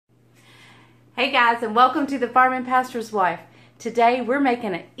Hey guys, and welcome to the Farming Pastor's Wife. Today we're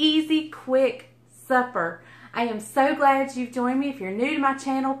making an easy, quick supper. I am so glad you've joined me. If you're new to my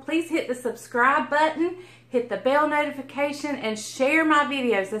channel, please hit the subscribe button, hit the bell notification, and share my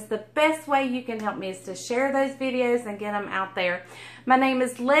videos. That's the best way you can help me, is to share those videos and get them out there. My name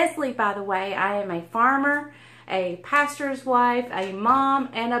is Leslie, by the way. I am a farmer, a pastor's wife, a mom,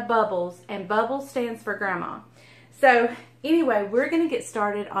 and a Bubbles. And Bubbles stands for Grandma. So anyway, we're going to get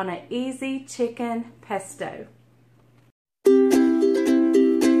started on an easy chicken pesto.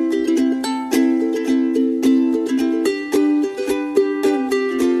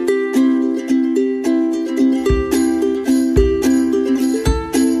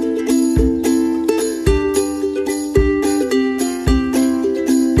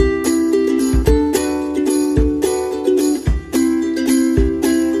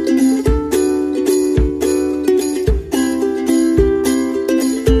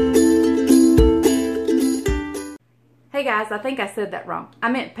 Hey guys, I think I said that wrong.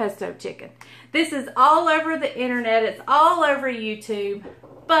 I meant pesto chicken. This is all over the internet. It's all over YouTube.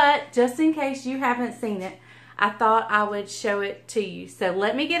 But just in case you haven't seen it, I thought I would show it to you. So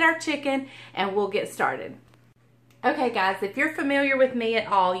let me get our chicken and we'll get started. Okay guys, if you're familiar with me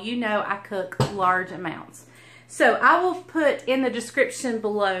at all, you know I cook large amounts. So I will put in the description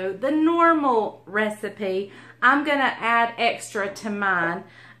below the normal recipe. I'm going to add extra to mine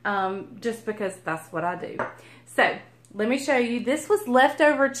just because that's what I do. So let me show you. This was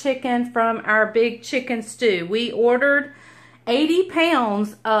leftover chicken from our big chicken stew. We ordered 80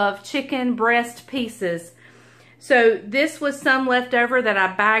 pounds of chicken breast pieces. So this was some leftover that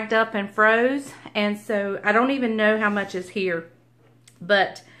I bagged up and froze. And so I don't even know how much is here.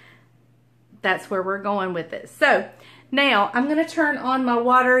 But that's where we're going with it. So now I'm going to turn on my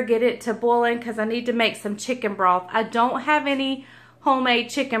water, get it to boiling because I need to make some chicken broth. I don't have any homemade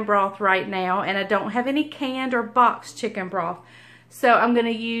chicken broth right now, and I don't have any canned or boxed chicken broth. So I'm going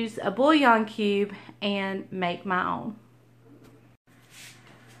to use a bouillon cube and make my own.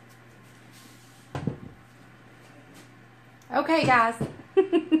 Okay guys,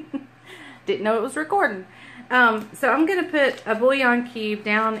 didn't know it was recording. So I'm going to put a bouillon cube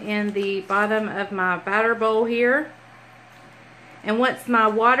down in the bottom of my batter bowl here. And once my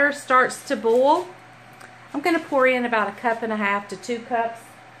water starts to boil, I'm going to pour in about 1.5 cups to 2 cups.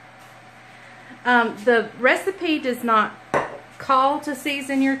 The recipe does not call to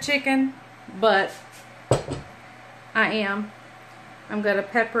season your chicken, but I'm going to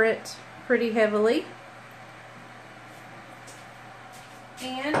pepper it pretty heavily.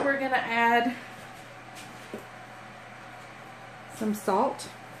 And we're going to add some salt.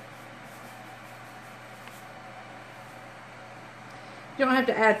 You don't have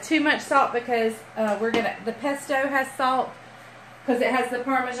to add too much salt because the pesto has salt because it has the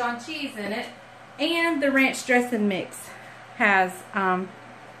Parmesan cheese in it, and the ranch dressing mix has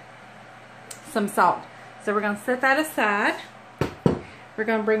some salt. So we're going to set that aside. We're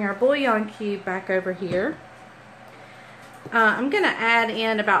going to bring our bouillon cube back over here. I'm going to add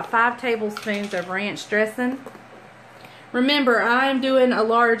in about 5 tablespoons of ranch dressing. Remember, I'm doing a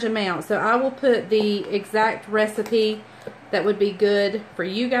large amount, so I will put the exact recipe that would be good for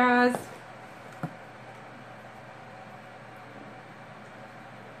you guys.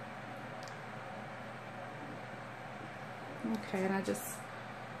 Okay, and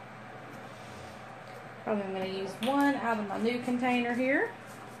probably I'm going to use one out of my new container here.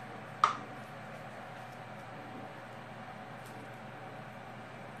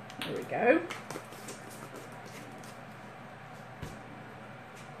 There we go.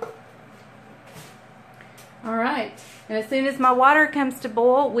 Alright, and as soon as my water comes to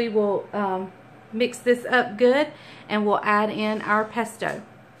boil, we will mix this up good and we'll add in our pesto.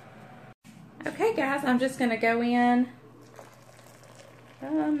 Okay guys, I'm just going to go in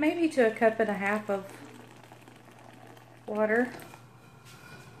maybe to 1.5 cups of water.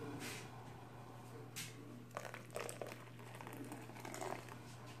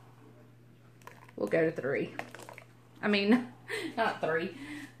 We'll go to 3. I mean, not 3.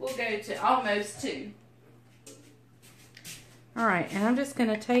 We'll go to almost 2. Alright, and I'm just going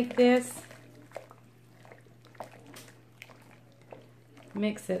to take this,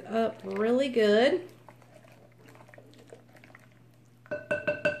 mix it up really good,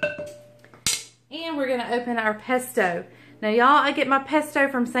 and we're going to open our pesto. Now y'all, I get my pesto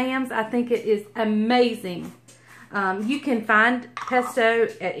from Sam's. I think it is amazing. You can find pesto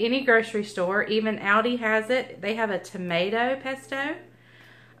at any grocery store. Even Aldi has it. They have a tomato pesto.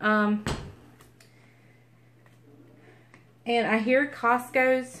 And I hear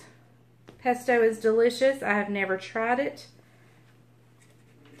Costco's pesto is delicious. I have never tried it.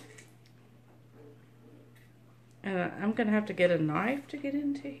 And I'm gonna have to get a knife to get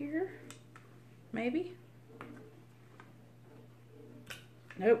into here, maybe.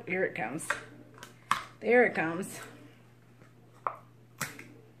 Nope, here it comes. There it comes.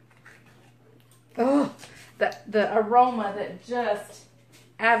 Oh, the aroma that just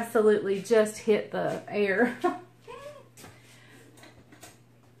absolutely just hit the air.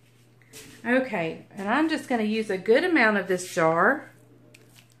 Okay, and I'm just going to use a good amount of this jar.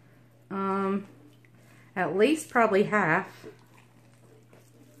 At least probably half.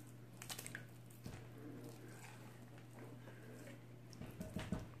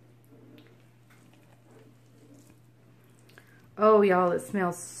 Oh, y'all, it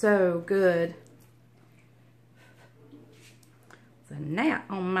smells so good. It's a gnat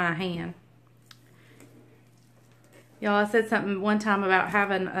on my hand. Y'all, I said something one time about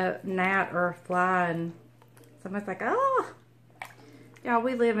having a gnat or a fly, and somebody's like, oh, y'all,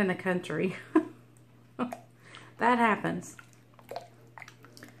 we live in the country. That happens.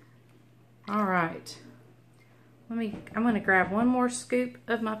 All right. I'm going to grab one more scoop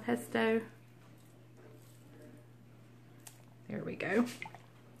of my pesto. There we go.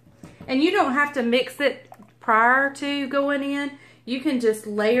 And you don't have to mix it prior to going in. You can just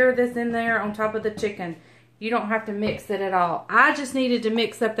layer this in there on top of the chicken. You don't have to mix it at all. I just needed to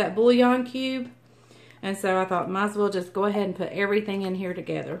mix up that bouillon cube. And so I thought, might as well just go ahead and put everything in here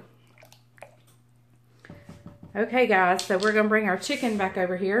together. Okay, guys, so we're going to bring our chicken back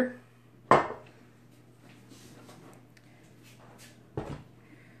over here.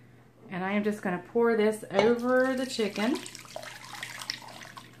 And I am just going to pour this over the chicken.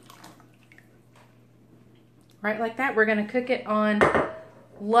 Right like that. We're going to cook it on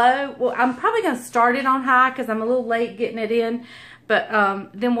low. Well, I'm probably going to start it on high because I'm a little late getting it in. But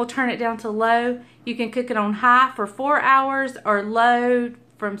then we'll turn it down to low. You can cook it on high for 4 hours or low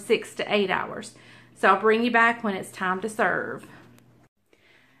from 6 to 8 hours. So I'll bring you back when it's time to serve.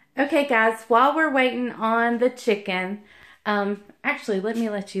 Okay, guys, while we're waiting on the chicken, actually, let me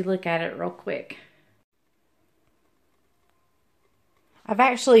let you look at it real quick. I've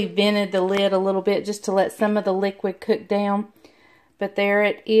actually vented the lid a little bit just to let some of the liquid cook down. But there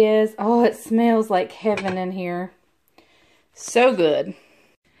it is. Oh, it smells like heaven in here. So good.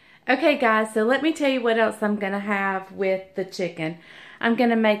 Okay, guys, so let me tell you what else I'm going to have with the chicken. I'm going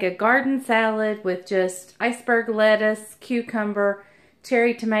to make a garden salad with just iceberg lettuce, cucumber,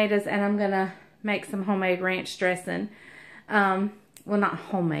 cherry tomatoes, and I'm going to make some homemade ranch dressing. Well, not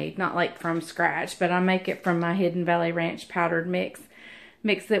homemade, not like from scratch, but I make it from my Hidden Valley Ranch powdered mix.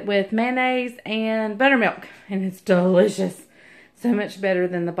 Mix it with mayonnaise and buttermilk, and it's delicious. So much better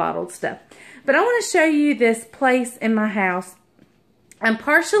than the bottled stuff. But I want to show you this place in my house. I'm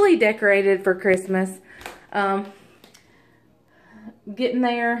partially decorated for Christmas. Getting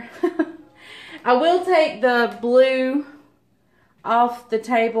there. I will take the blue off the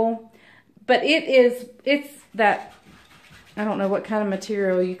table, but it's that, I don't know what kind of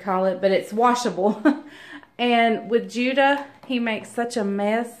material you call it, but it's washable. And with Judah, he makes such a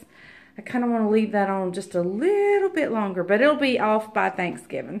mess. I kind of want to leave that on just a little bit longer, but it'll be off by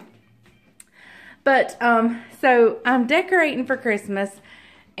Thanksgiving. But, so I'm decorating for Christmas,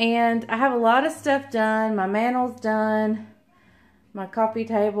 and I have a lot of stuff done. My mantle's done, my coffee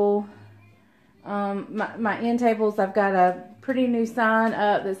table, my end tables, I've got a pretty new sign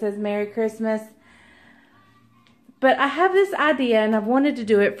up that says Merry Christmas. But I have this idea, and I've wanted to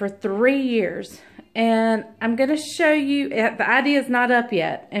do it for 3 years. And I'm going to show you, the idea is not up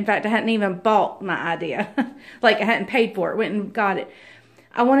yet. In fact, I hadn't even bought my idea. Like, I hadn't paid for it, went and got it.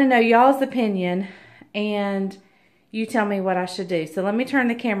 I want to know y'all's opinion, and you tell me what I should do. So let me turn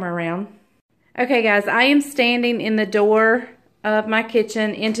the camera around. Okay, guys, I am standing in the door of my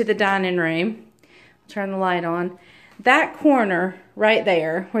kitchen into the dining room. Turn the light on. That corner right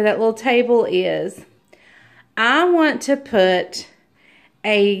there, where that little table is, I want to put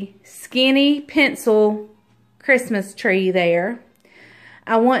a skinny pencil Christmas tree there.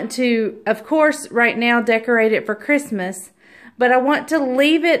 I want to, of course, right now decorate it for Christmas, but I want to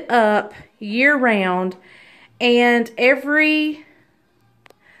leave it up year-round. And I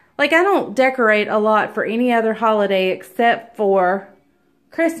don't decorate a lot for any other holiday except for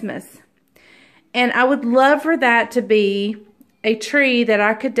Christmas. And I would love for that to be a tree that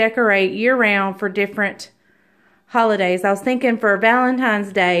I could decorate year-round for different holidays. I was thinking for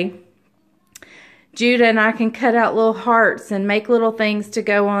Valentine's Day, Judah and I can cut out little hearts and make little things to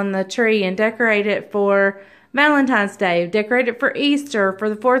go on the tree and decorate it for Valentine's Day, decorate it for Easter, for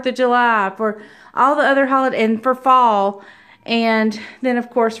the 4th of July, for all the other holidays, and for fall, and then of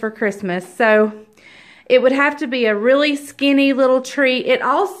course for Christmas. So it would have to be a really skinny little tree. It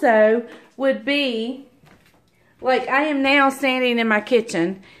also would be Like I am now standing in my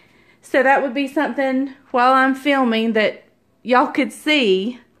kitchen. So that would be something while I'm filming that y'all could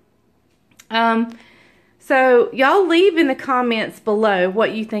see. So y'all leave in the comments below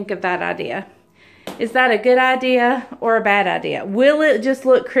what you think of that idea. Is that a good idea or a bad idea? Will it just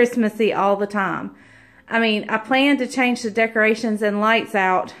look Christmassy all the time? I mean, I plan to change the decorations and lights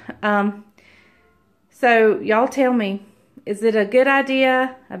out. So y'all tell me, is it a good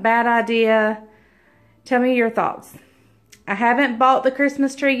idea, a bad idea? Tell me your thoughts. I haven't bought the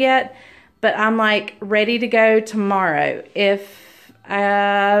Christmas tree yet, but I'm like ready to go tomorrow. If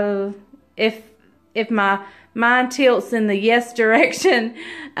my mind tilts in the yes direction,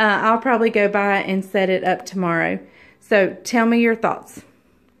 I'll probably go by and set it up tomorrow. So tell me your thoughts.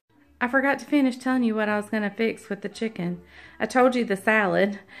 I forgot to finish telling you what I was going to fix with the chicken. I told you the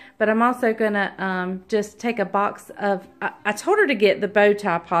salad, but I'm also going to just take a box of... I told her to get the bow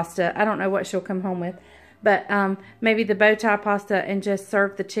tie pasta. I don't know what she'll come home with. But maybe the bow tie pasta and just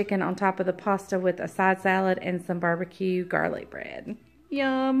serve the chicken on top of the pasta with a side salad and some barbecue garlic bread.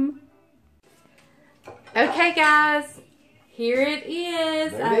 Yum! Okay, guys. Here it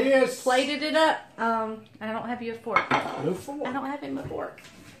is. There it is. Plated it up. I don't have you a fork. No fork. I don't have him a fork.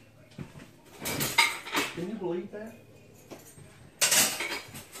 Can you believe that?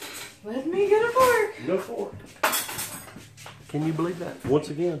 Let me get a fork. No fork. Can you believe that? Once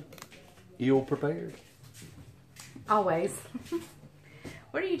again, ill prepared. Always.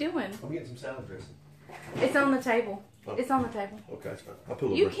 What are you doing? I'm getting some salad dressing. It's on the table. Oh. It's on the table. Okay, that's fine. I'll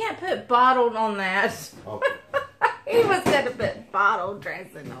put a You little can't put bottled on that. Okay. He was going to put bottled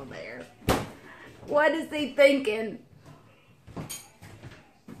dressing on there. What is he thinking?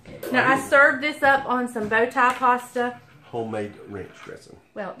 Now, I served this up on some bow tie pasta. Homemade ranch dressing.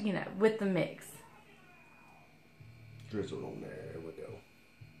 Well, you know, with the mix. Drizzle on there. There we go.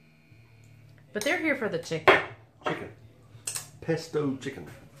 But they're here for the chicken. Chicken. Pesto chicken.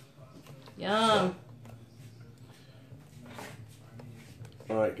 Yum.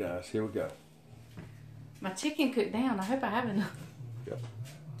 Alright guys, here we go. My chicken cooked down. I hope I have enough. Yep.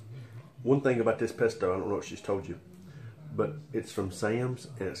 One thing about this pesto, I don't know if she's told you, but it's from Sam's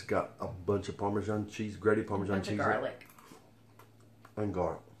and it's got a bunch of Parmesan cheese, grated Parmesan cheese. Garlic. And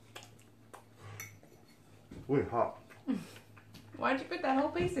garlic. We're hot. Why'd you put that whole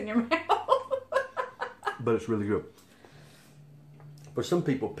piece in your mouth? But it's really good. For some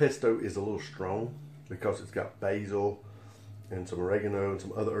people, pesto is a little strong because it's got basil and some oregano and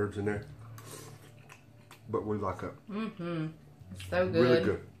some other herbs in there. But we like it. Mm-hmm. It's so good. Really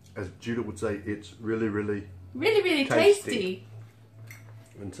good. As Judah would say, it's really, really tasty.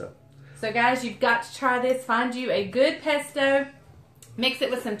 And so guys, you've got to try this. Find you a good pesto. Mix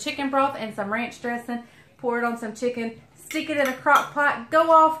it with some chicken broth and some ranch dressing. Pour it on some chicken. Stick it in a crock pot. Go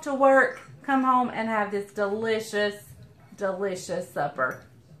off to work. Come home and have this delicious, delicious supper.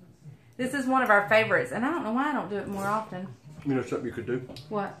 This is one of our favorites. And I don't know why I don't do it more often. you know something you could do?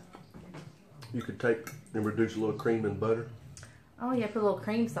 What? You could take and reduce a little cream and butter. Oh, yeah, put a little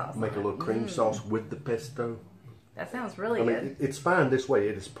cream sauce. Make a little cream sauce with the pesto. That sounds really I mean, good. it's fine this way.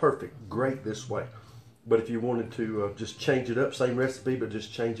 It is perfect. Great this way. But if you wanted to just change it up, same recipe, but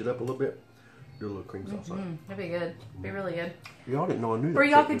just change it up a little bit, do a little cream sauce on it. That'd be good. Be really good. Y'all didn't know I knew that. Or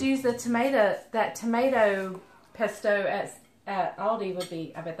y'all could use the tomato pesto at Aldi would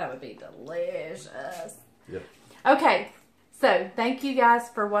be, I bet that would be delicious. Yep. Okay, so thank you guys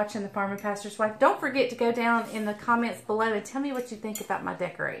for watching The Farm and Pastor's Wife. Don't forget to go down in the comments below and tell me what you think about my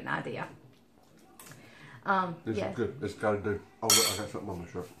decorating idea. This is good. It's got to do. Oh, look, I got something on my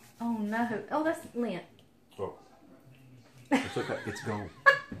shirt. Oh, no. Oh, that's lint. Oh. It's okay. It's gone.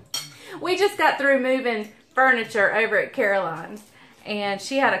 We just got through moving furniture over at Caroline's, and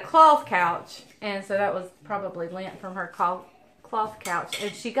she had a cloth couch, and so that was probably lint from her cloth couch,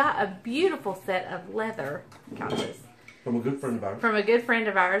 and she got a beautiful set of leather couches. From a good friend of ours. From a good friend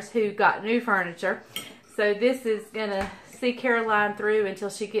of ours who got new furniture. So this is going to see Caroline through until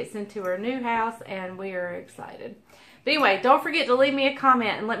she gets into her new house, and we are excited. But anyway, don't forget to leave me a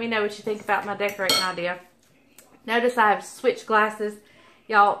comment and let me know what you think about my decorating idea. Notice I have switched glasses.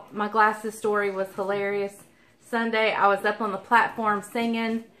 Y'all, my glasses story was hilarious. Sunday, I was up on the platform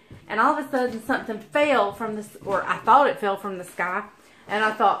singing, and all of a sudden something fell from the, or I thought it fell from the sky, and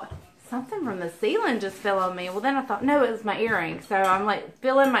I thought, something from the ceiling just fell on me. Well, then I thought, no, it was my earring. So I'm like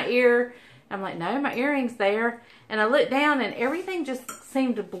feeling my ear. I'm like, no, my earring's there. And I looked down and everything just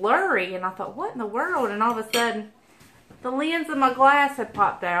seemed blurry. And I thought, what in the world? And all of a sudden, the lens of my glass had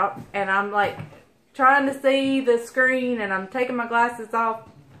popped out. And I'm like trying to see the screen and I'm taking my glasses off.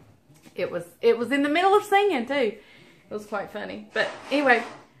 It was in the middle of singing too. It was quite funny. But anyway,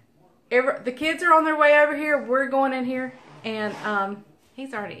 the kids are on their way over here. We're going in here, and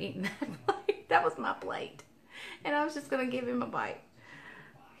he's already eaten that plate. That was my plate, and I was just gonna give him a bite.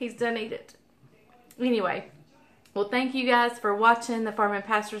 He's done eat it. Anyway, well, thank you guys for watching The Farming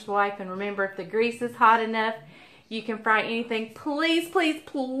Pastor's Wife, and remember, if the grease is hot enough, you can fry anything. Please, please,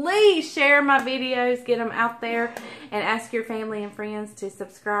 please share my videos. Get them out there and ask your family and friends to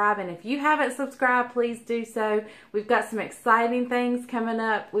subscribe. And if you haven't subscribed, please do so. We've got some exciting things coming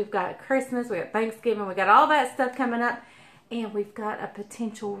up. We've got Christmas, we've got Thanksgiving, we've got all that stuff coming up. And we've got a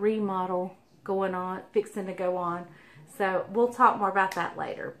potential remodel going on, fixing to go on. So we'll talk more about that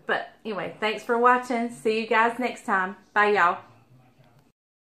later. But anyway, thanks for watching. See you guys next time. Bye, y'all.